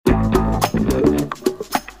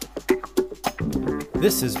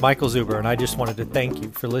This is Michael Zuber, and I just wanted to thank you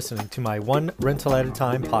for listening to my One Rental at a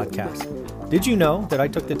Time podcast. Did you know that I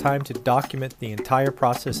took the time to document the entire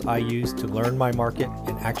process I used to learn my market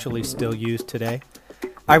and actually still use today?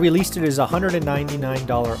 I released it as a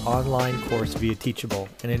 $199 online course via Teachable,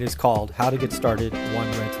 and it is called How to Get Started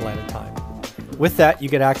One Rental at a Time. With that, you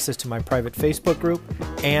get access to my private Facebook group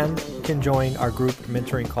and can join our group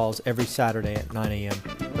mentoring calls every Saturday at 9 a.m.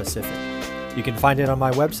 Pacific. You can find it on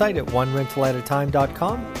my website at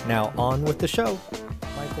onerentalatatime.com. Now on with the show.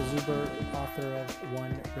 Michael Zuber, author of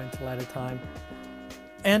One Rental at a Time.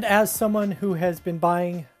 And as someone who has been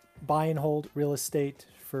buy and hold real estate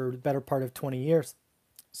for the better part of 20 years,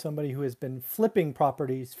 somebody who has been flipping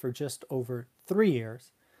properties for just over 3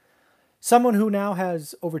 years, someone who now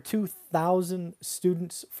has over 2,000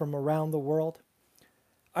 students from around the world,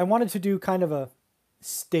 I wanted to do kind of a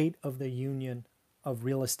state of the union of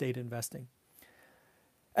real estate investing.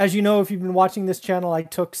 As you know, if you've been watching this channel, I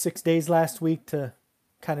took 6 days last week to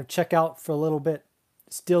kind of check out for a little bit.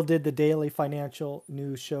 Still did the daily financial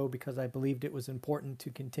news show because I believed it was important to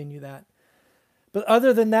continue that. But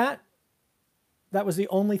other than that, that was the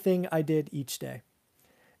only thing I did each day.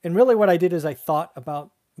 And really what I did is I thought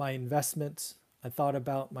about my investments. I thought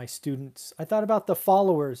about my students. I thought about the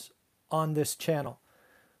followers on this channel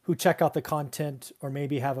who check out the content or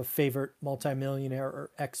maybe have a favorite multimillionaire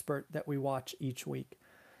or expert that we watch each week.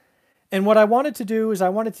 And what I wanted to do is I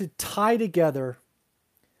wanted to tie together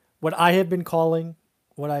what I have been calling,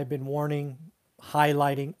 what I've been warning,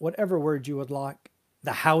 highlighting, whatever word you would like,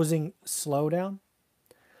 the housing slowdown.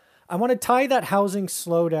 I want to tie that housing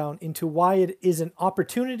slowdown into why it is an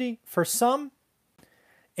opportunity for some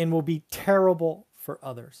and will be terrible for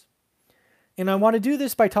others. And I want to do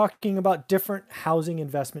this by talking about different housing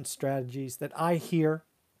investment strategies that I hear,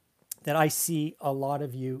 that I see a lot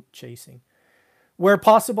of you chasing. Where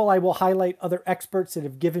possible, I will highlight other experts that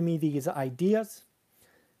have given me these ideas.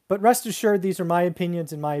 But rest assured, these are my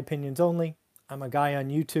opinions and my opinions only. I'm a guy on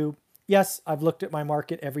YouTube. Yes, I've looked at my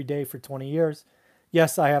market every day for 20 years.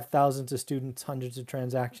 Yes, I have thousands of students, hundreds of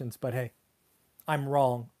transactions, but hey, I'm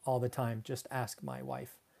wrong all the time. Just ask my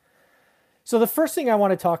wife. So the first thing I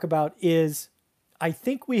want to talk about is I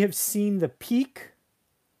think we have seen the peak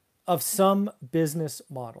of some business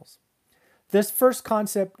models. This first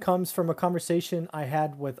concept comes from a conversation I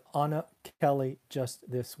had with Anna Kelly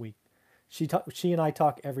just this week. She and I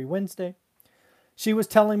talk every Wednesday. She was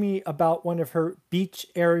telling me about one of her beach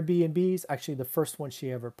Airbnbs, actually the first one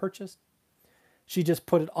she ever purchased. She just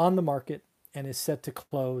put it on the market and is set to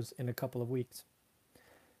close in a couple of weeks.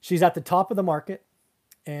 She's at the top of the market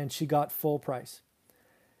and she got full price.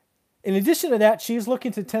 In addition to that, she's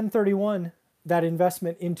looking to 1031 that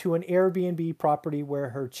investment into an Airbnb property where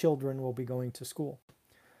her children will be going to school.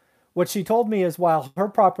 What she told me is while her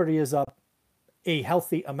property is up a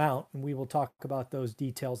healthy amount, and we will talk about those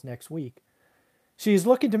details next week, she's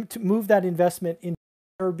looking to move that investment into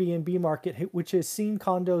the Airbnb market, which has seen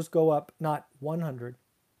condos go up not 100,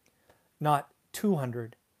 not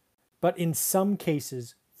 200, but in some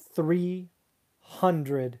cases 300%.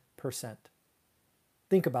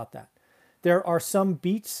 Think about that. There are some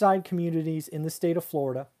beachside communities in the state of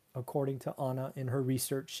Florida, according to Anna in her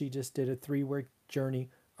research. She just did a 3-week journey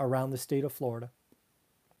around the state of Florida.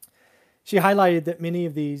 She highlighted that many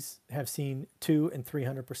of these have seen 200 and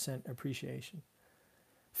 300% appreciation.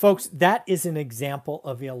 Folks, that is an example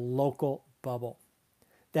of a local bubble.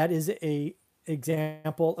 That is an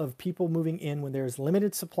example of people moving in when there's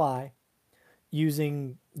limited supply,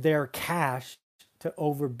 using their cash to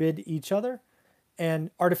overbid each other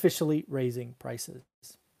and artificially raising prices.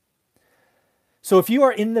 So if you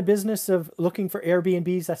are in the business of looking for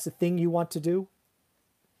Airbnbs, that's the thing you want to do,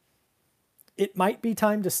 it might be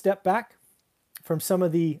time to step back from some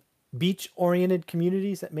of the beach-oriented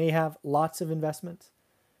communities that may have lots of investments.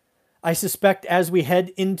 I suspect as we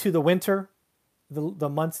head into the winter, the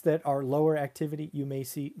months that are lower activity, you may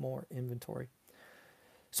see more inventory.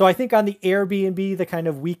 So I think on the Airbnb, the kind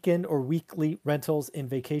of weekend or weekly rentals in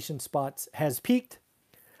vacation spots has peaked.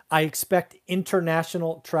 I expect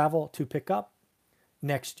international travel to pick up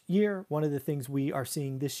next year. One of the things we are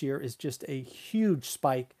seeing this year is just a huge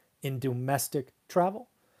spike in domestic travel,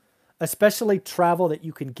 especially travel that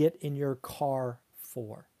you can get in your car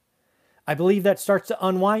for. I believe that starts to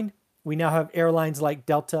unwind. We now have airlines like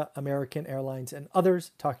Delta, American Airlines, and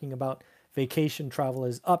others talking about vacation travel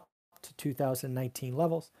is up to 2019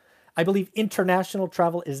 levels. I believe international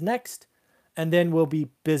travel is next, and then will be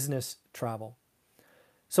business travel.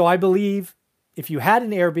 So I believe if you had an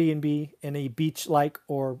Airbnb in a beach-like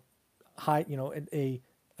or high,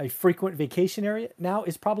 a frequent vacation area, now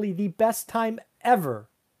is probably the best time ever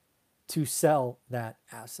to sell that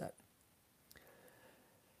asset.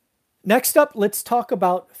 Next up, let's talk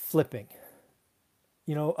about flipping.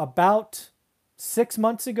 About 6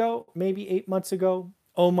 months ago, maybe 8 months ago,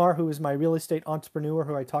 Omar, who is my real estate entrepreneur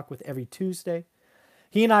who I talk with every Tuesday,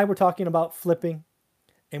 he and I were talking about flipping,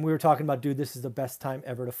 and we were talking about, dude, this is the best time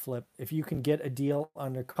ever to flip. If you can get a deal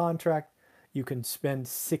under contract, you can spend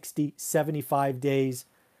 60, 75 days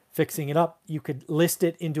fixing it up. You could list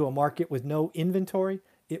it into a market with no inventory.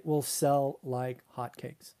 It will sell like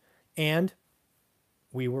hotcakes. And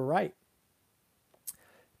we were right.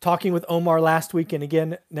 Talking with Omar last week and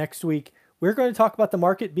again next week, we're going to talk about the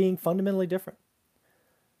market being fundamentally different.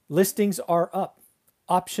 Listings are up.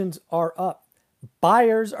 Options are up.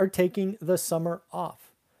 Buyers are taking the summer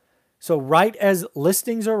off. So right as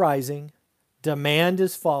listings are rising, demand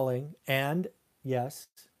is falling, and yes,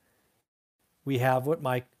 we have what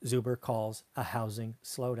Mike Zuber calls a housing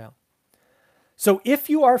slowdown. So if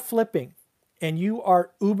you are flipping and you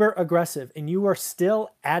are uber aggressive and you are still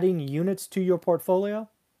adding units to your portfolio,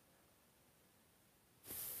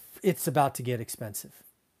 it's about to get expensive.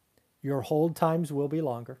 Your hold times will be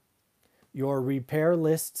longer. Your repair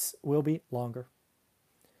lists will be longer.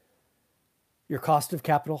 Your cost of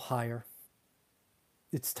capital higher.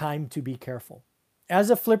 It's time to be careful. As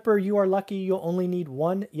a flipper, you are lucky you'll only need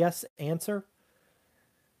one yes answer.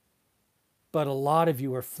 But a lot of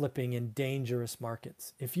you are flipping in dangerous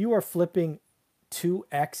markets. If you are flipping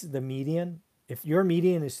 2x the median, if your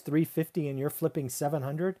median is 350 and you're flipping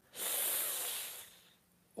 700,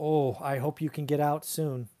 I hope you can get out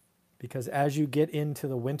soon, because as you get into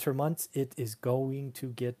the winter months, it is going to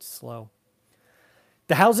get slow.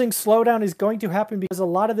 The housing slowdown is going to happen because a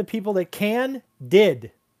lot of the people that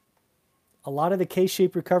did. A lot of the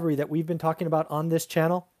K-shaped recovery that we've been talking about on this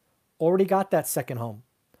channel already got that second home,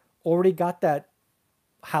 already got that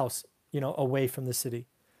house, away from the city.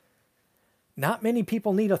 Not many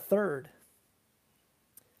people need a third.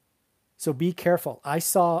 So be careful. I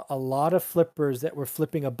saw a lot of flippers that were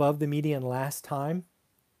flipping above the median last time,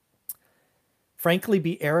 frankly,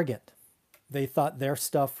 be arrogant. They thought their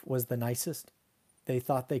stuff was the nicest. They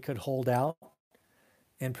thought they could hold out.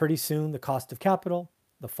 And pretty soon the cost of capital,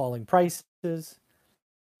 the falling prices,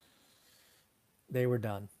 they were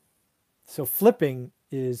done. So flipping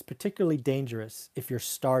is particularly dangerous if you're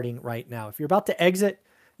starting right now. If you're about to exit,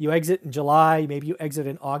 you exit in July, maybe you exit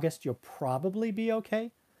in August, you'll probably be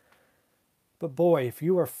okay. But boy, if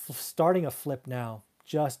you are starting a flip now,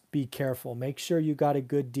 just be careful. Make sure you got a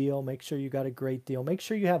good deal. Make sure you got a great deal. Make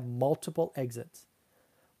sure you have multiple exits.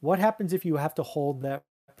 What happens if you have to hold that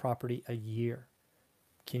property a year?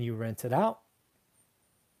 Can you rent it out?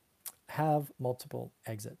 Have multiple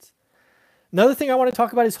exits. Another thing I want to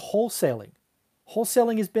talk about is wholesaling.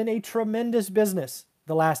 Wholesaling has been a tremendous business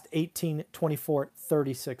the last 18, 24,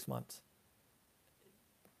 36 months.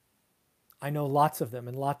 I know lots of them,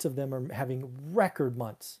 and lots of them are having record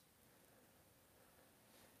months.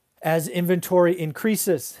 As inventory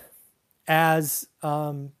increases, as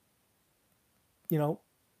the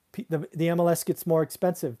MLS gets more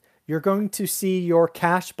expensive, you're going to see your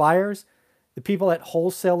cash buyers, the people that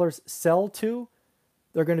wholesalers sell to,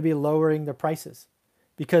 they're going to be lowering their prices.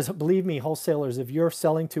 Because believe me, wholesalers, if you're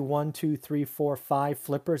selling to 1, 2, 3, 4, 5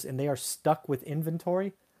 flippers and they are stuck with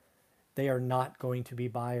inventory, they are not going to be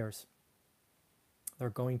buyers. They're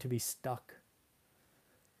going to be stuck.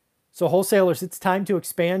 So wholesalers, it's time to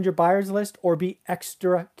expand your buyers list or be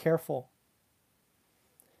extra careful.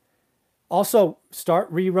 Also,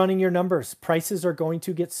 start rerunning your numbers. Prices are going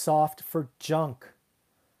to get soft for junk.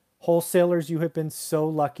 Wholesalers, you have been so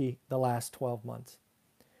lucky the last 12 months.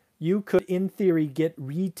 You could, in theory, get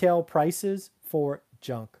retail prices for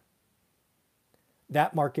junk.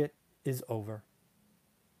 That market is over.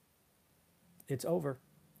 It's over.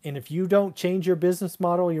 And if you don't change your business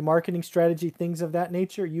model, your marketing strategy, things of that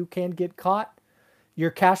nature, you can get caught. Your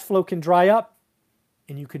cash flow can dry up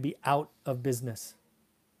and you could be out of business.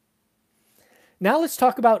 Now let's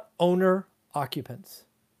talk about owner occupants.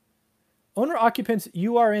 Owner occupants,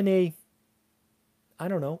 you are in a,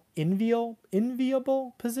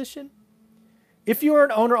 enviable position. If you are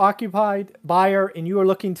an owner occupied buyer and you are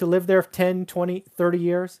looking to live there 10, 20, 30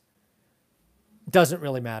 years, doesn't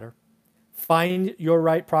really matter. Find your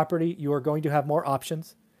right property. You are going to have more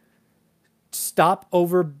options. Stop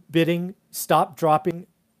overbidding. Stop dropping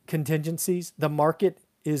contingencies. The market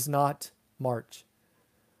is not March.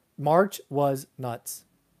 March was nuts.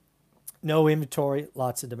 No inventory,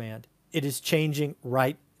 lots of demand. It is changing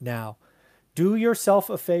right now. Do yourself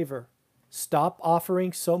a favor. Stop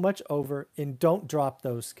offering so much over and don't drop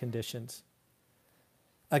those conditions.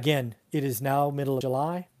 Again, it is now middle of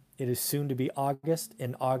July. It is soon to be August,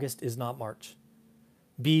 and August is not March.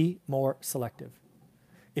 Be more selective.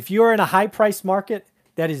 If you are in a high-priced market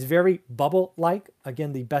that is very bubble-like,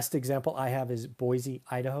 again, the best example I have is Boise,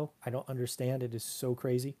 Idaho. I don't understand. It is so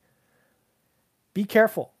crazy. Be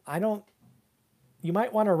careful. You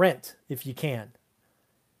might want to rent if you can,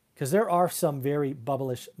 because there are some very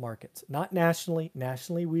bubblish markets. Not nationally.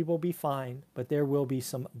 Nationally, we will be fine, but there will be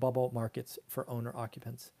some bubble markets for owner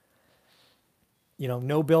occupants.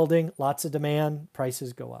 No building, lots of demand,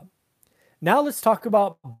 prices go up. Now let's talk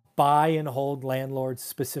about buy and hold landlords,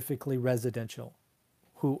 specifically residential,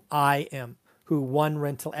 who I am, who one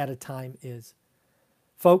rental at a time is.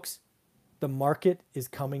 Folks, the market is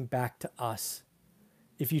coming back to us.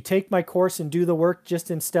 If you take my course and do the work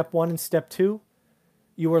just in step 1 and step 2,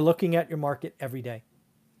 you are looking at your market every day.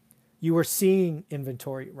 You are seeing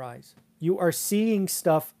inventory rise. You are seeing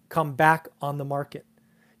stuff come back on the market.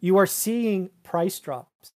 You are seeing price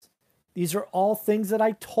drops. These are all things that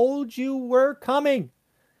I told you were coming,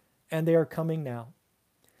 and they are coming now.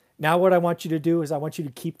 Now what I want you to do is I want you to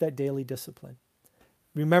keep that daily discipline.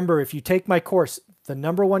 Remember, if you take my course, the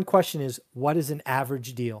number one question is, what is an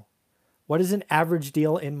average deal? What is an average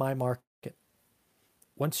deal in my market?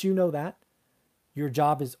 Once you know that, your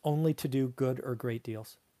job is only to do good or great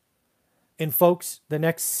deals. And folks, the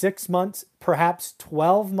next 6 months, perhaps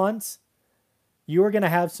 12 months, you are going to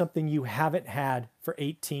have something you haven't had for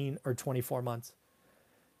 18 or 24 months.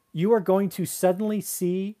 You are going to suddenly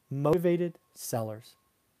see motivated sellers.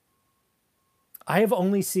 I have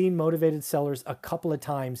only seen motivated sellers a couple of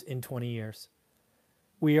times in 20 years.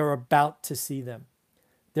 We are about to see them.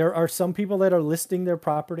 There are some people that are listing their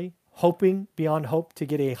property, hoping beyond hope to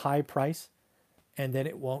get a high price, and then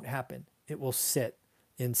it won't happen. It will sit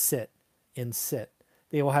and sit and sit.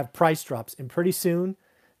 They will have price drops, and pretty soon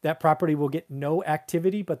that property will get no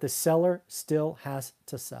activity, but the seller still has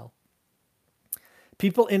to sell.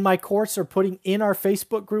 People in my course are putting in our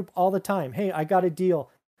Facebook group all the time, hey, I got a deal,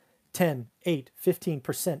 10, 8,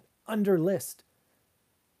 15% under list.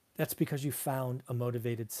 That's because you found a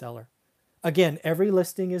motivated seller. Again, every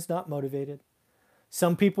listing is not motivated.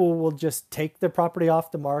 Some people will just take the property off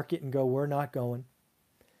the market and go, we're not going.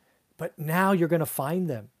 But now you're going to find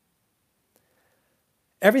them.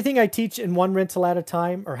 Everything I teach in One Rental at a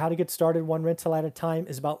Time, or how to get started one rental at a time,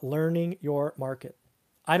 is about learning your market.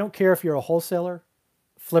 I don't care if you're a wholesaler,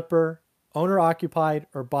 flipper, owner occupied,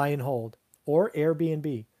 or buy and hold, or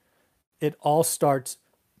Airbnb. It all starts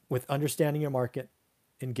with understanding your market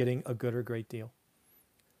and getting a good or great deal.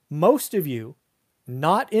 Most of you,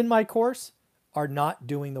 not in my course, are not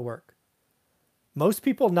doing the work. Most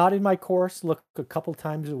people not in my course look a couple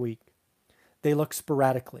times a week. They look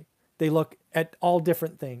sporadically. They look at all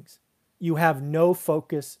different things. You have no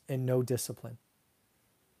focus and no discipline.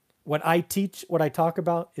 What I teach, what I talk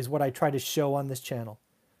about, is what I try to show on this channel.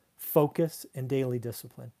 Focus and daily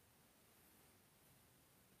discipline.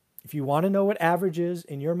 If you want to know what average is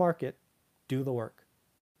in your market, do the work.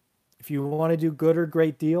 If you want to do good or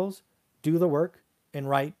great deals, do the work and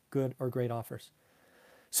write good or great offers.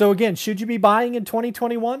 So again, should you be buying in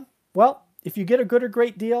 2021? Well, if you get a good or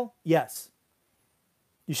great deal, yes.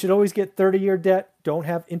 You should always get 30-year debt. Don't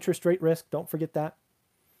have interest rate risk. Don't forget that.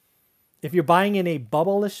 If you're buying in a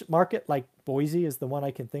bubble-ish market, like Boise is the one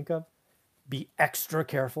I can think of, be extra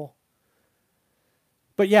careful.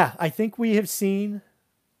 But yeah, I think we have seen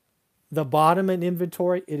the bottom in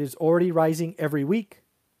inventory. It is already rising every week.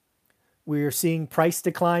 We are seeing price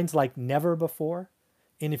declines like never before.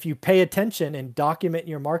 And if you pay attention and document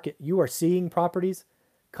your market, you are seeing properties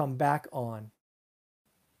come back on.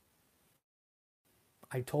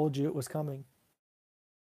 I told you it was coming.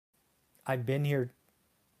 I've been here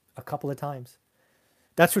a couple of times.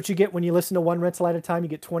 That's what you get when you listen to One Rental at a Time. You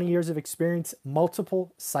get 20 years of experience,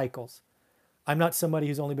 multiple cycles. I'm not somebody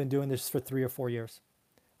who's only been doing this for 3 or 4 years.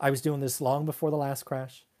 I was doing this long before the last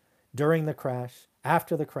crash, during the crash,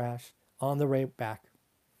 after the crash, on the way back.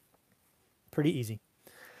 Pretty easy.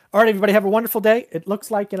 All right, everybody, have a wonderful day. It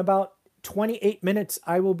looks like in about 28 minutes,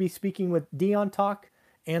 I will be speaking with Dion Talk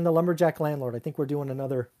and the Lumberjack Landlord. I think we're doing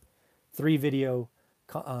another 3 video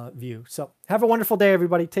view. So have a wonderful day,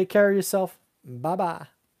 everybody. Take care of yourself. Bye-bye.